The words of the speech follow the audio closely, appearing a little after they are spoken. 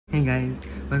Hey guys,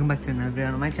 welcome back to another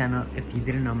video on my channel. If you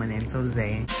didn't know, my name's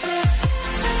Jose.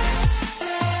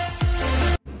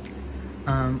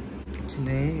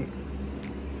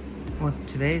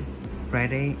 Today's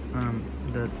Friday,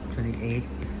 the 28th.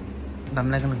 But I'm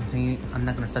not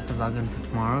gonna start the vlog until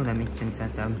tomorrow. That makes sense.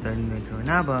 I'm starting the intro right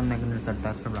now, but I'm not gonna start the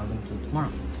extra vlog until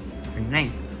tomorrow,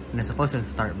 29th. And it's supposed to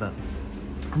start, but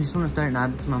I just want to start now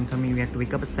because mom told me we have to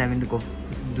wake up at 7 to go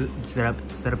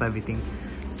set up everything.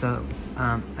 So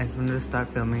I just wanted to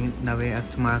start filming. That way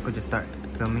tomorrow I could just start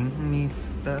filming me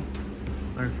stuff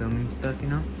or filming stuff, you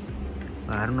know.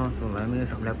 But I don't know. So let me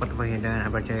just like, what the fuck are you doing? I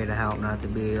bet you to help not to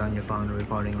be on your phone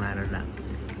recording that.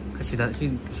 Cause she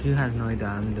has no idea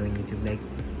I'm doing YouTube. Like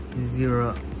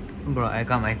zero, bro. I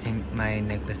got my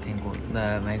necklace tangled.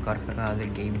 My godfather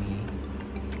gave me.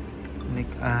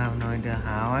 Like I have no idea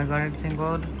how I got it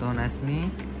tangled. Don't ask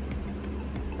me.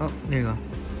 Oh, there you go.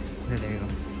 There you go.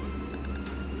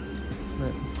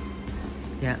 But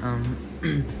yeah,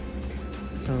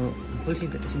 so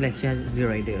she has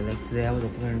zero idea. Like today I was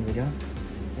uploading a video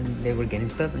and they were getting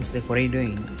stuff and she's like, what are you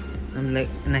doing? I'm like,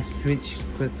 and I switched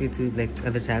quickly to like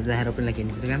other tabs I had open, like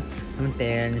Instagram. I went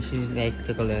there and she's like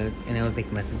took a look and it was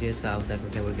like messages, so I was like,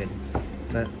 okay, we're good.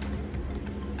 But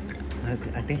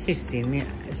I think she's seen me.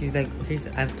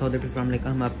 I've told her before, I'm like,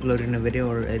 I'm uploading a video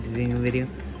or editing a video,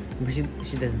 but she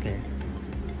doesn't care.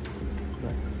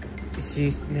 But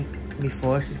she's like,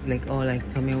 before she's like, oh,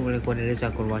 like tell me like what it is so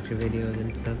I could watch your videos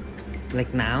and stuff.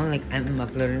 Like now, like I'm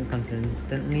uploading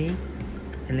consistently,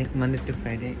 and like Monday to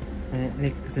Friday,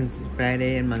 like since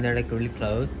Friday and Monday are like really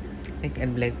close. Like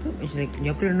I'd be like, oh, she's like,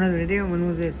 you uploaded another video? When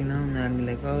was this? You know? And I'd be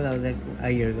like, oh, that was like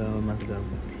a year ago, a month ago.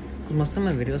 Cause most of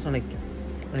my videos are like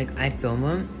I film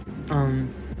them,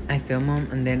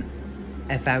 and then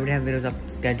if I already have videos up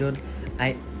scheduled,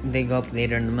 they go up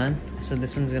later in the month. So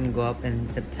this one's gonna go up in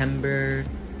September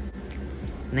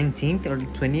 19th or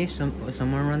 20th,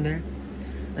 somewhere around there.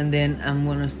 And then I'm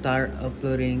gonna start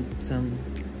uploading some.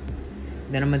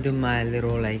 Then I'm gonna do my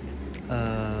little like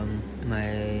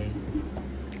my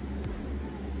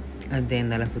a day in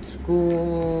the life with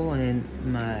school, and then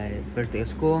my first day of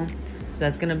school. So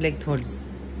that's gonna be like towards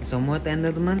somewhat the end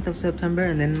of the month of September,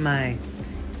 and then my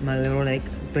little like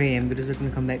 3 AM videos are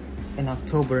gonna come back in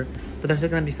October, but they're still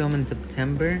gonna be filmed in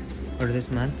September or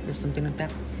this month or something like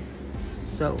that.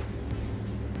 So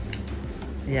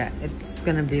yeah, it's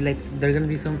gonna be like they're gonna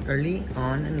be filmed early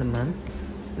on in the month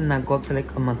and not go up to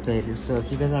like a month later. So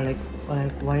if you guys are like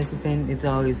why is he saying it's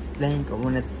always blank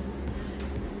when it's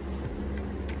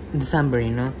December,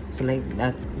 you know? So like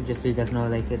that's just so you guys know,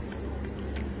 like it's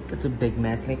a big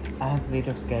mess. Like I have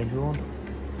videos scheduled,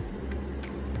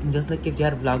 just like if you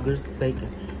had vloggers like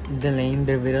delaying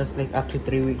their videos like up to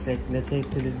 3 weeks. Like let's say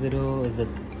to this video is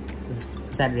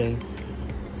Saturday,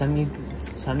 some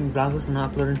vloggers will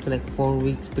not upload until like 4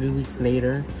 weeks, 3 weeks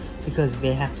later, because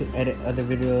they have to edit other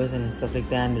videos and stuff like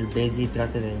that, and they're busy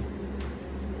throughout the day.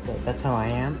 So that's how I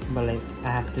am. But like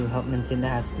I have to help maintain the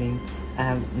house clean. I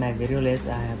have my video list.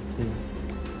 I have to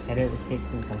edit. It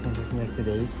takes me sometimes takes me like 2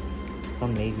 days. If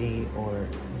I'm lazy or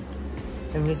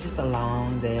if it's just a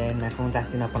long day and my phone's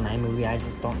acting up on iMovie, I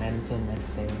just don't edit until the next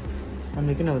day. I'm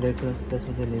looking over there because that's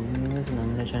what the living room is, and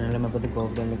I'm not trying to let my brother go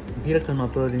over there. Like the computer, because I'm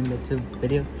uploading the 2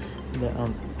 videos,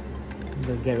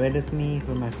 the get ready with me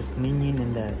for my first communion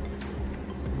and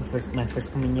my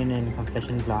first communion and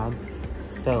confession vlog.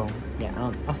 So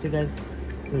yeah, I'll see you guys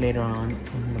later on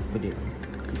in the video.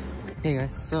 Hey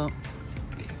guys, so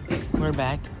we're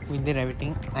back. We did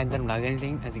everything. I didn't vlog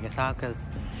anything, as you guys saw, because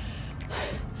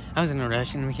I was in a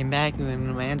rush, and we came back. We went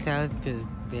to my aunt's house because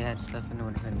they had stuff in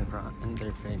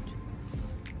their fridge.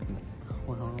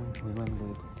 We're home. We went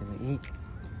to eat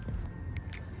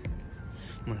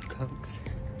more cokes,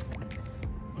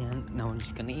 and now we're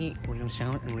just gonna eat. We're gonna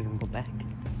shower and we're gonna go back.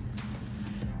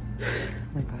 Oh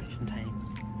my gosh, I'm tired.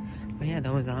 But yeah,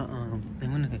 that was all. I'm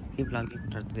gonna keep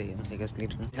vlogging throughout the day. I'll see you guys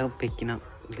later. Help picking up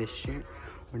this shirt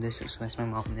or this shirt. So that's my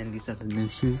mom, and then these are the new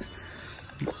shoes.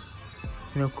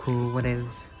 Real cool. What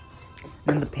else?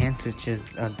 Then the pants, which is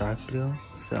dark blue.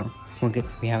 So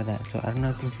we have that. So I don't know.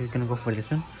 I think she's gonna go for this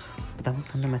one, but that one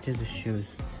kind of matches the shoes.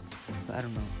 So I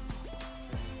don't know.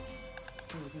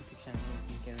 So we're gonna take so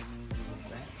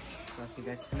I'll see you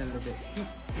guys in a little bit.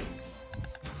 Peace.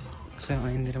 So I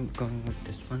ended up going with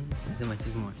this one. It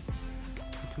matches more.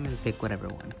 I'm gonna pick whatever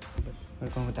one, but we're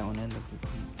going with that one and the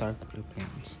dark blue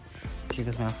pants. She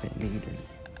does my outfit later.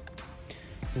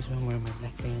 This one I'm wearing my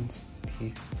black pants,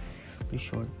 these blue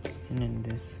shorts, and then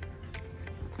this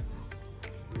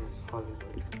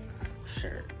Hollywood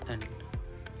shirt. And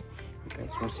you guys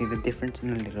will see the difference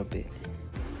in a little bit.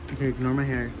 If you ignore my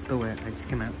hair, it's still wet. I just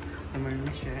came out. I'm wearing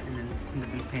my shirt and then the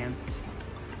blue pants.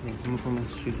 Then I'm gonna put my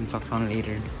shoes and socks on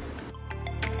later.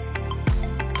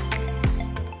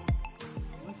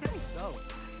 Where should I go?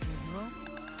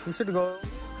 We should go.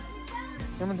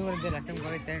 I'm gonna do what I did last time. Go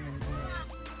right there and then go.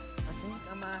 I think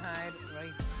I'm gonna hide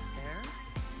right there.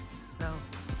 So I'm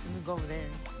gonna go over there.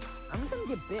 I'm just gonna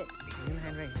get bit. I'm gonna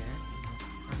hide right there.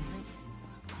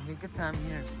 It'll be a good time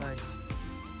here, but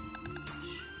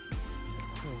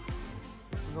cool.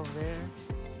 Go over there.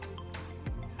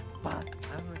 But I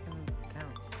don't know if I'm gonna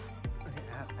count. Okay,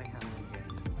 I have an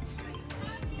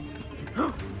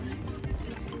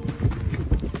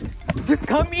idea. Just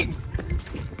coming!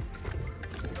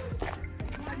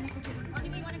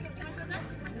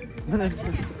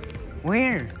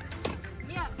 Where?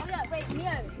 Mia, oh yeah, wait,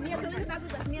 Mia, come in the back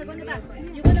with us. Mia, go in the back.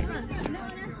 You go in the front.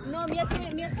 No, Mia's coming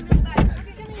in the back.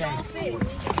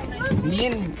 Me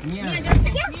and Mia.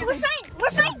 Yeah, we're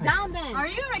fine. Down then. Are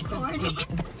you recording?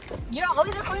 You're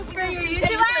always recording for your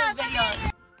YouTube video.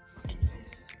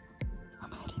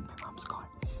 I'm hiding my mom's car.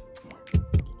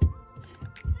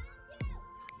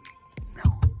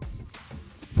 No.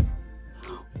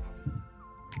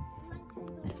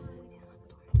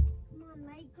 Mom,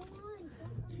 like, go on.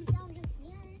 Don't come down just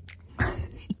yet.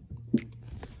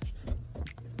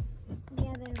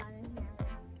 Yeah, they're not in here.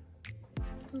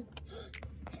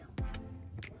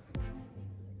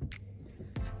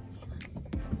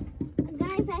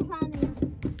 Guys, I found you.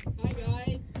 Hi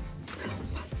guys.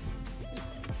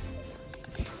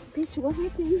 Bitch, what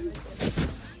happened?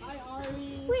 Hi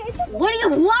Ari. Wait, What do you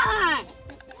want?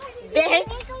 Bitch.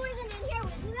 Nico wasn't in here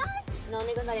with you guys? No,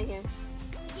 Nico's not in here.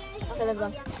 Yeah, Okay, let's go.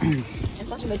 yeah. And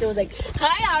Sasha Maito was like,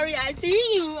 hi Ari, I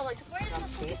see you. I'm like, where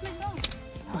is my phone?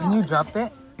 And you dropped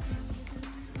it?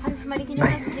 Mari, can you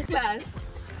have this class?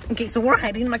 Okay, so we're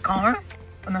hiding in my car.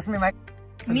 And that's my mic.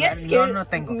 Mia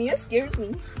scares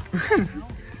me.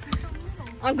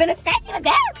 I'm gonna scratch you to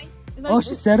death. Oh,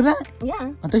 she said that?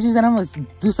 Yeah. I thought she said I must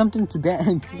do something to that.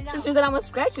 She said I'm gonna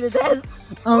scratch you to death.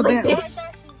 Oh, damn. I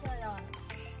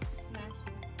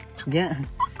Yeah.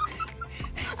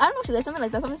 don't know if she said something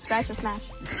like that. Something scratch or smash.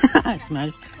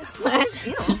 Smash. Smash?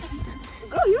 You know.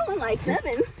 Girl, you're only like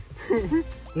 7.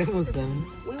 Level 7.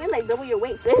 We went like double your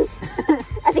weight, sis.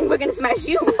 I think we're gonna smash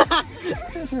you.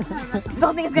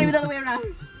 Don't think it's gonna be the other way around.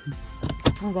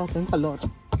 Oh god, thanks a lot.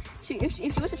 If she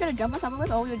was to try to jump on top of us,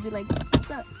 all we would be like,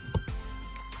 what's up?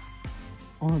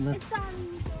 Oh, that's... It's done.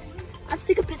 I have to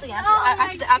take a piss again.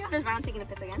 After this round, I'm taking a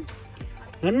piss again.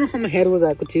 I don't know how my head was.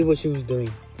 I could see what she was doing.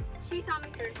 She saw me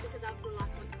first because I was the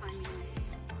last one to find me.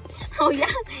 Oh yeah?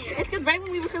 It's because right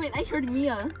when we were coming, I heard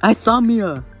Mia. I saw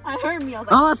Mia. I heard Mia. I was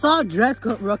like, Oh, I saw a dress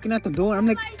rocking at the door. I'm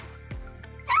like,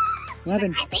 what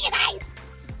happened? I see you guys!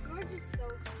 Yours is so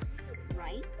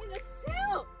Right? in a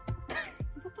suit.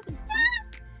 I'm so fucking...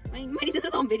 Mighty, this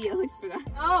is on video. I just forgot.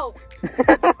 Oh.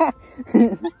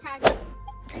 Tag.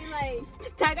 Be like,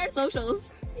 Tag our socials.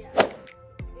 yeah.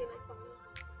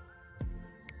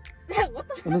 Be like, what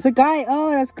the And it's a guy.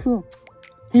 Oh, that's cool.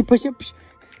 He push it.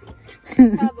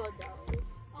 Hello, though.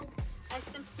 Oh, I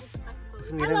simply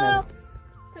Hello.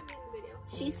 Put me in the video.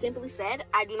 She simply said,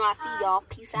 I do not see y'all.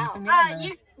 Peace out.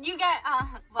 You get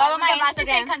Follow my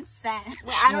Instagram. Consent.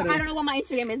 Wait, I don't know what my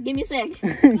Instagram is. Give me a sec.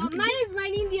 Mine is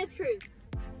Mining DS Cruz.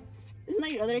 Isn't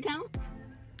that your other account?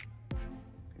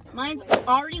 Mine's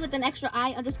already with an extra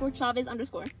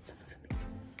I_Chavez_.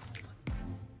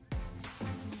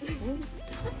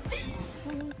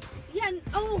 Yeah.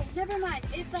 Oh, never mind.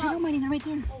 It's You know my name right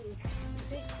there.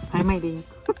 Hi, my day.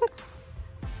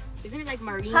 Isn't it like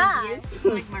Marine Hi. Diaz?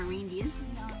 Isn't it like Marine Diaz?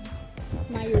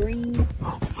 Marine. Guys,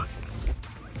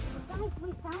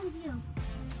 we found you.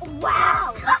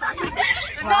 Wow.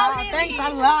 Wow, thanks a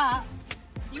lot.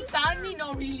 You found me?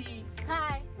 No, really.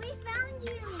 Hi. We found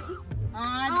you.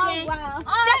 Okay. Oh, wow.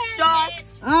 Oh,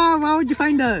 shucks. Oh, why would you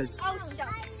find us? Oh,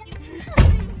 shucks.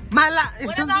 Mala.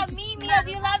 What about me, Mia?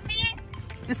 Do you love me?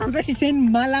 It sounds like she's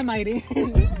saying Mala, my day.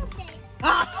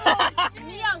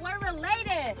 Mia, we're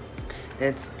related.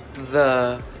 It's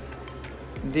the...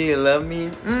 Do you love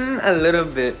me? A little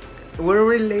bit. We're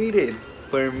related.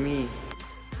 For me.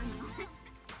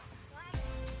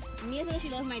 Mia said she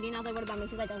loves my D, and I was like, what about me?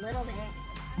 She's like, a little bit.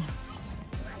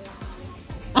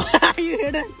 You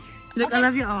hear that? Look, Okay. I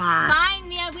love you. Oh, Fine,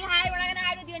 Mia. We hide. We're not gonna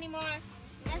hide with you anymore.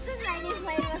 This is Mighty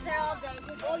playing with her all day.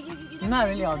 Oh, you Not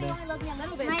really all you day. only love me a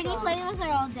little bit. Mighty so. playing with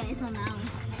her all day, so now.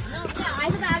 No, yeah, I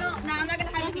said that I don't. No, I'm not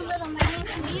gonna hide with Like a you. little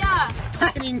Mighty. Mia.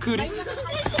 hiding cooties.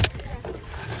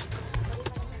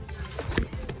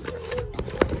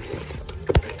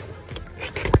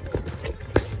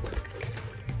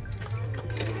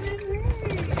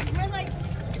 We're like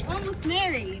almost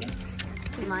married.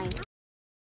 Mine.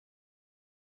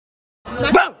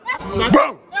 Ah,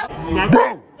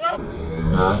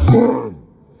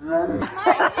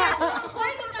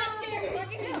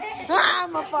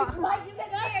 my fault.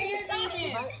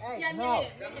 Yeah, no.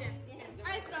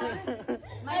 I saw it.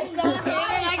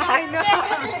 I know.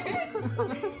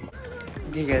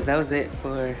 Okay guys, that was it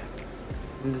for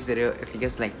this video. If you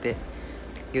guys liked it,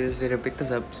 give this video a big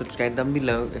thumbs up, subscribe down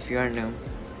below if you are new,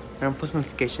 turn on post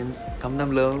notifications, comment down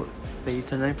below that you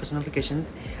turn on post notifications,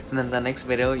 and then the next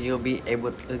video you'll be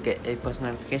able to get a post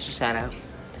notification shout out.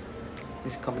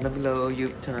 Just comment down below, you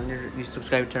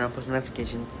subscribe, turn on post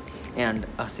notifications, and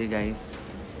I'll see you guys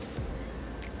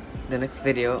the next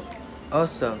video.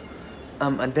 Also, I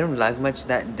didn't vlog much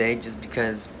that day just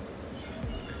because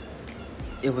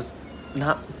it was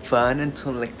not fun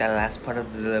until like that last part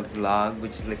of the vlog,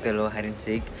 which is like the little hide and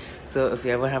seek. So if we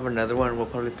ever have another one, we'll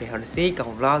probably play hide and seek.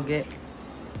 I'll vlog it.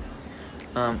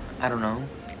 I don't know.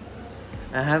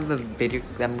 I have a video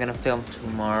that I'm gonna film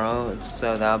tomorrow,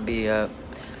 so that'll be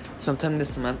sometime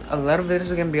this month. A lot of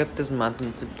videos are gonna be up this month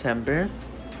in September,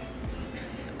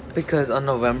 because on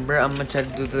November I'm gonna try to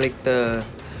do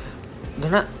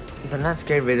they're not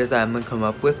scary videos that I'm gonna come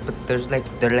up with, but they're like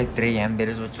 3 AM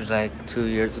videos, which was like 2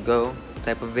 years ago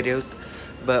type of videos.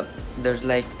 But there's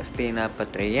like staying up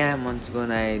at 3 AM once ago,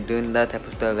 and I doing that type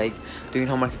of stuff, like doing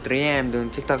homework at 3 AM,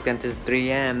 doing TikTok dances at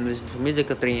 3 AM, listening to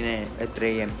music at 3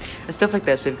 AM, and stuff like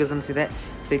that. So if you guys want to see that,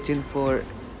 stay tuned for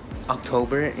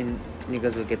October, and you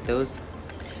guys will get those.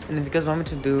 And if you guys want me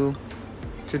to do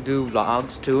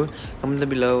vlogs too, comment down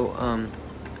below,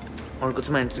 or go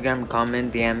to my Instagram,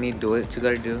 comment, DM me, do what you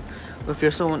gotta do. If you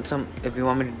also want if you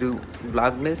want me to do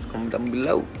vlogmas, comment down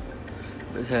below,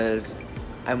 because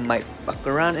I might fuck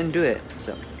around and do it.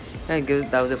 So yeah, guys,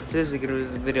 that was it for today's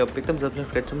video. Big thumbs up,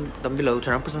 subscribe down below,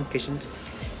 turn on post notifications,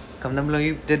 comment down below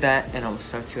you did that, and I'll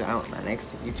start you out in my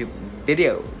next YouTube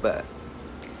video. But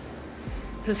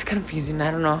this is confusing,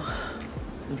 I don't know,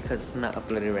 because it's not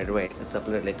uploaded right away. It's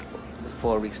uploaded like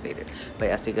 4 weeks later. But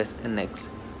I'll see you guys in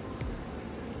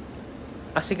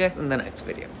the next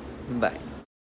video. Bye.